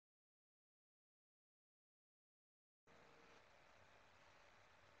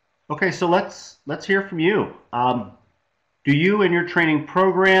 Okay, so let's hear from you. Do you in your training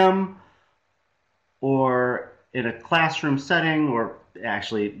program or in a classroom setting, or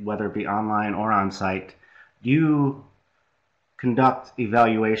actually whether it be online or on site, do you conduct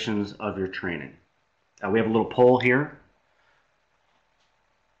evaluations of your training? We have a little poll here.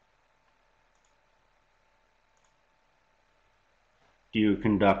 Do you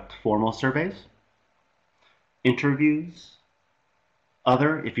conduct formal surveys, interviews,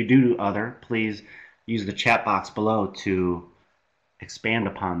 other? If you do other, please use the chat box below to expand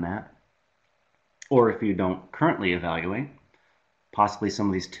upon that. Or if you don't currently evaluate, possibly some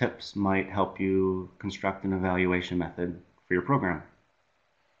of these tips might help you construct an evaluation method for your program.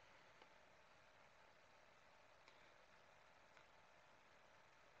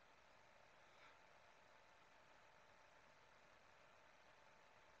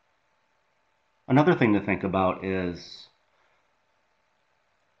 Another thing to think about is,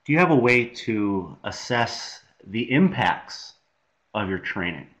 do you have a way to assess the impacts of your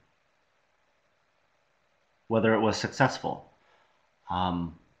training, whether it was successful? A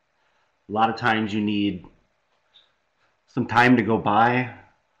lot of times you need some time to go by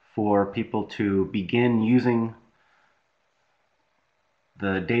for people to begin using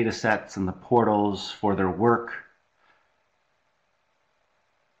the data sets and the portals for their work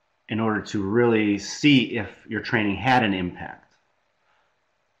in order to really see if your training had an impact.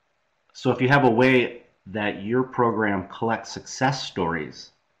 So if you have a way that your program collects success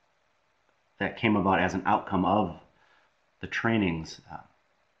stories that came about as an outcome of the trainings.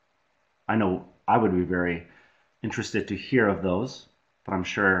 I know I would be very interested to hear of those, but I'm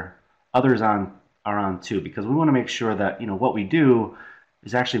sure others are on too, because we want to make sure that what we do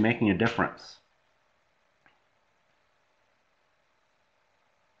is actually making a difference.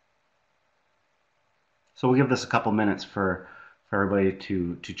 So we'll give this a couple minutes for everybody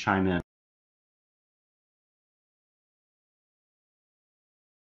to chime in.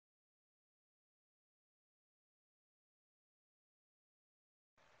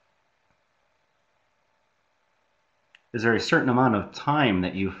 Is there a certain amount of time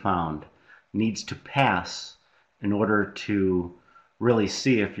that you found needs to pass in order to really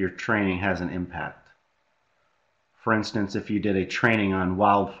see if your training has an impact? For instance, if you did a training on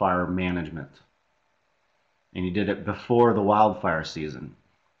wildfire management and you did it before the wildfire season,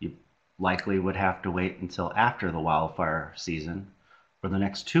 you likely would have to wait until after the wildfire season or the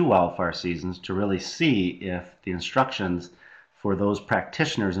next 2 wildfire seasons to really see if the instructions for those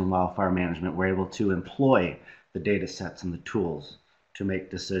practitioners in wildfire management were able to employ the data sets and the tools to make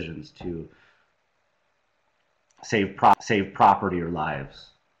decisions to save property or lives.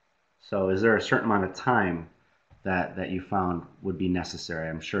 So is there a certain amount of time that you found would be necessary?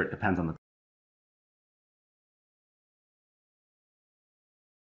 I'm sure it depends on the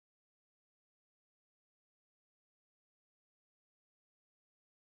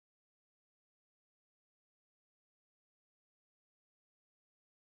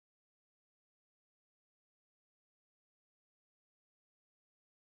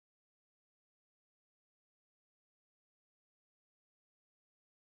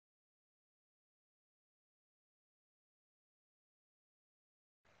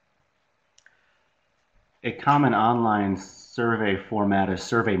A common online survey format is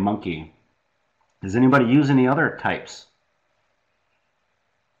SurveyMonkey. Does anybody use any other types?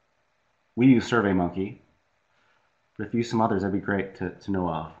 We use SurveyMonkey, but if you use some others, that'd be great to know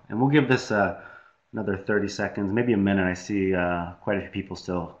of. And we'll give this another 30 seconds, maybe a minute. I see quite a few people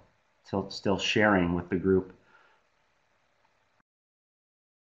still sharing with the group.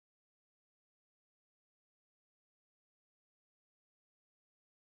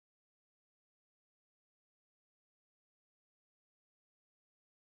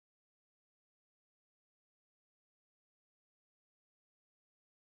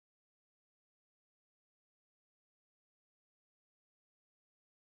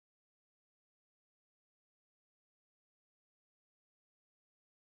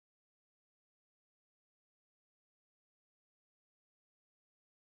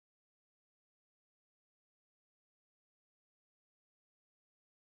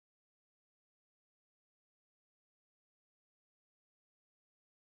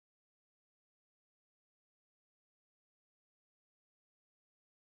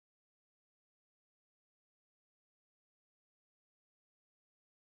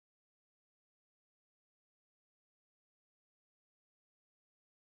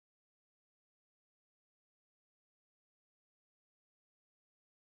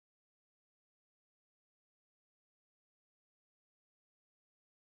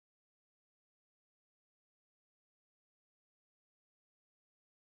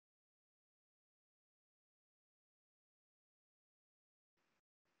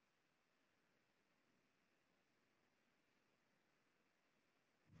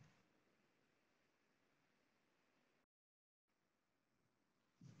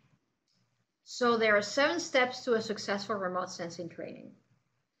 So there are 7 steps to a successful remote sensing training.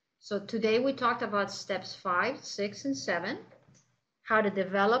 So today we talked about steps 5, 6, and 7, how to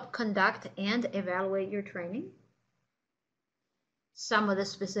develop, conduct, and evaluate your training. Some of the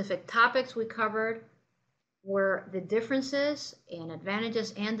specific topics we covered were the differences and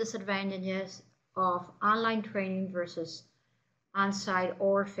advantages and disadvantages of online training versus on-site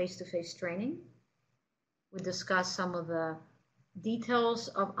or face-to-face training. We discussed some of the details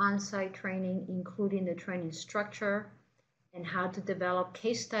of on-site training, including the training structure and how to develop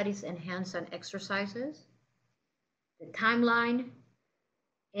case studies and hands-on exercises, the timeline,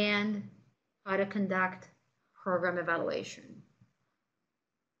 and how to conduct program evaluation.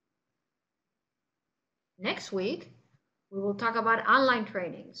 Next week, we will talk about online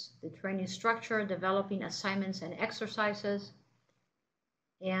trainings, the training structure, developing assignments and exercises,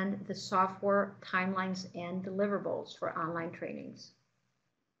 and the software, timelines, and deliverables for online trainings.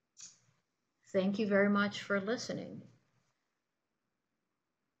 Thank you very much for listening.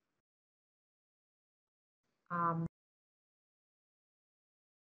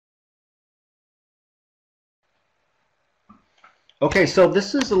 Okay, so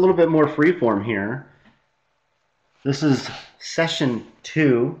this is a little bit more freeform here. This is session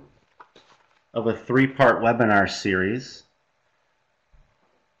 2 of a 3-part webinar series.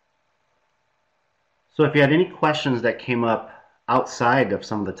 So if you had any questions that came up outside of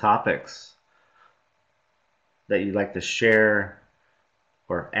some of the topics that you'd like to share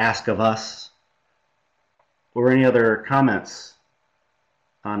or ask of us, or any other comments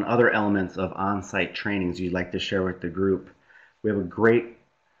on other elements of on-site trainings you'd like to share with the group, we have a great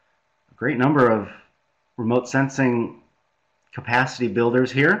number of remote sensing capacity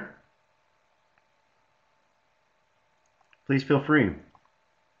builders here. Please feel free.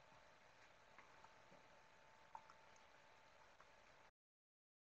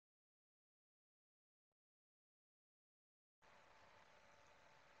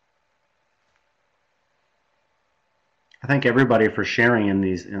 I thank everybody for sharing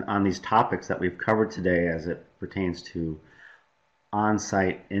on these topics that we've covered today as it pertains to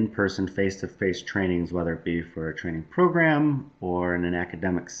on-site, in-person, face-to-face trainings, whether it be for a training program or in an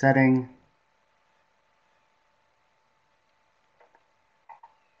academic setting.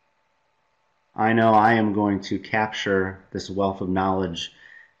 I know I am going to capture this wealth of knowledge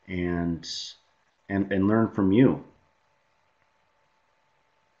and learn from you,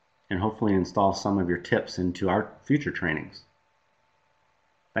 and hopefully install some of your tips into our future trainings.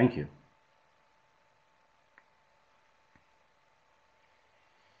 Thank you.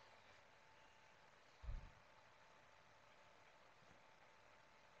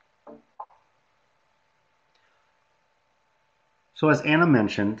 So as Anna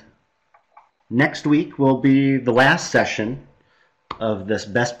mentioned, next week will be the last session of this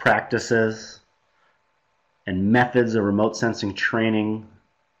best practices and methods of remote sensing training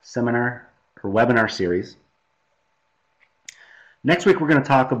seminar or webinar series. Next week we're going to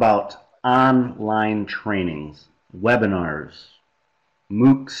talk about online trainings, webinars,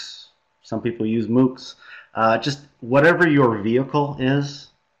 MOOCs. Some people use MOOCs. Just whatever your vehicle is,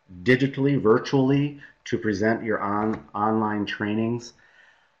 digitally, virtually, to present your online trainings.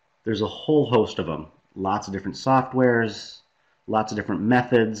 There's a whole host of them. Lots of different softwares, lots of different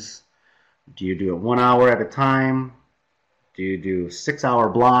methods. Do you do it 1 hour at a time? Do you do 6-hour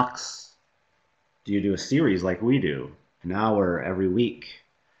blocks? Do you do a series like we do, an hour every week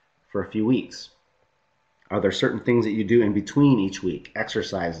for a few weeks? Are there certain things that you do in between each week,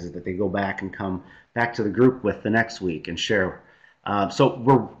 exercises that they go back and come back to the group with the next week and share? So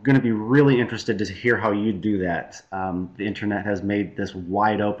we're going to be really interested to hear how you do that. The internet has made this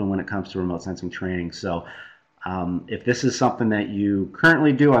wide open when it comes to remote sensing training. So if this is something that you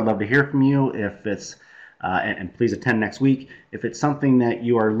currently do, I'd love to hear from you. If it's and please attend next week. If it's something that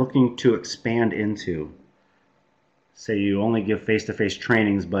you are looking to expand into, say you only give face-to-face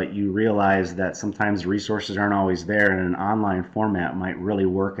trainings, but you realize that sometimes resources aren't always there, and an online format might really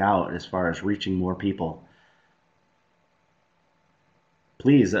work out as far as reaching more people,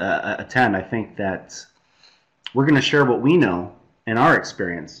 please attend. I think that we're going to share what we know and our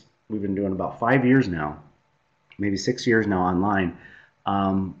experience. We've been doing about 5 years now, maybe 6 years now online.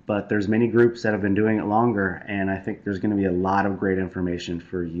 But there's many groups that have been doing it longer, and I think there's going to be a lot of great information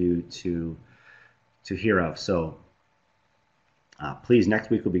for you to hear of. So please, next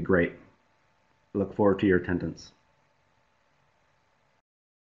week will be great. Look forward to your attendance.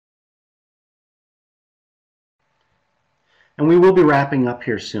 And we will be wrapping up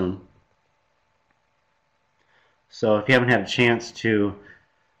here soon. So if you haven't had a chance to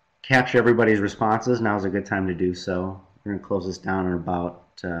capture everybody's responses, now's a good time to do so. We're going to close this down in about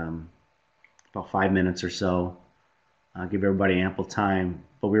 5 minutes or so. Give everybody ample time.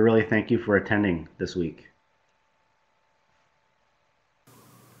 But we really thank you for attending this week.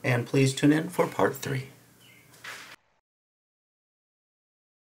 And please tune in for part 3.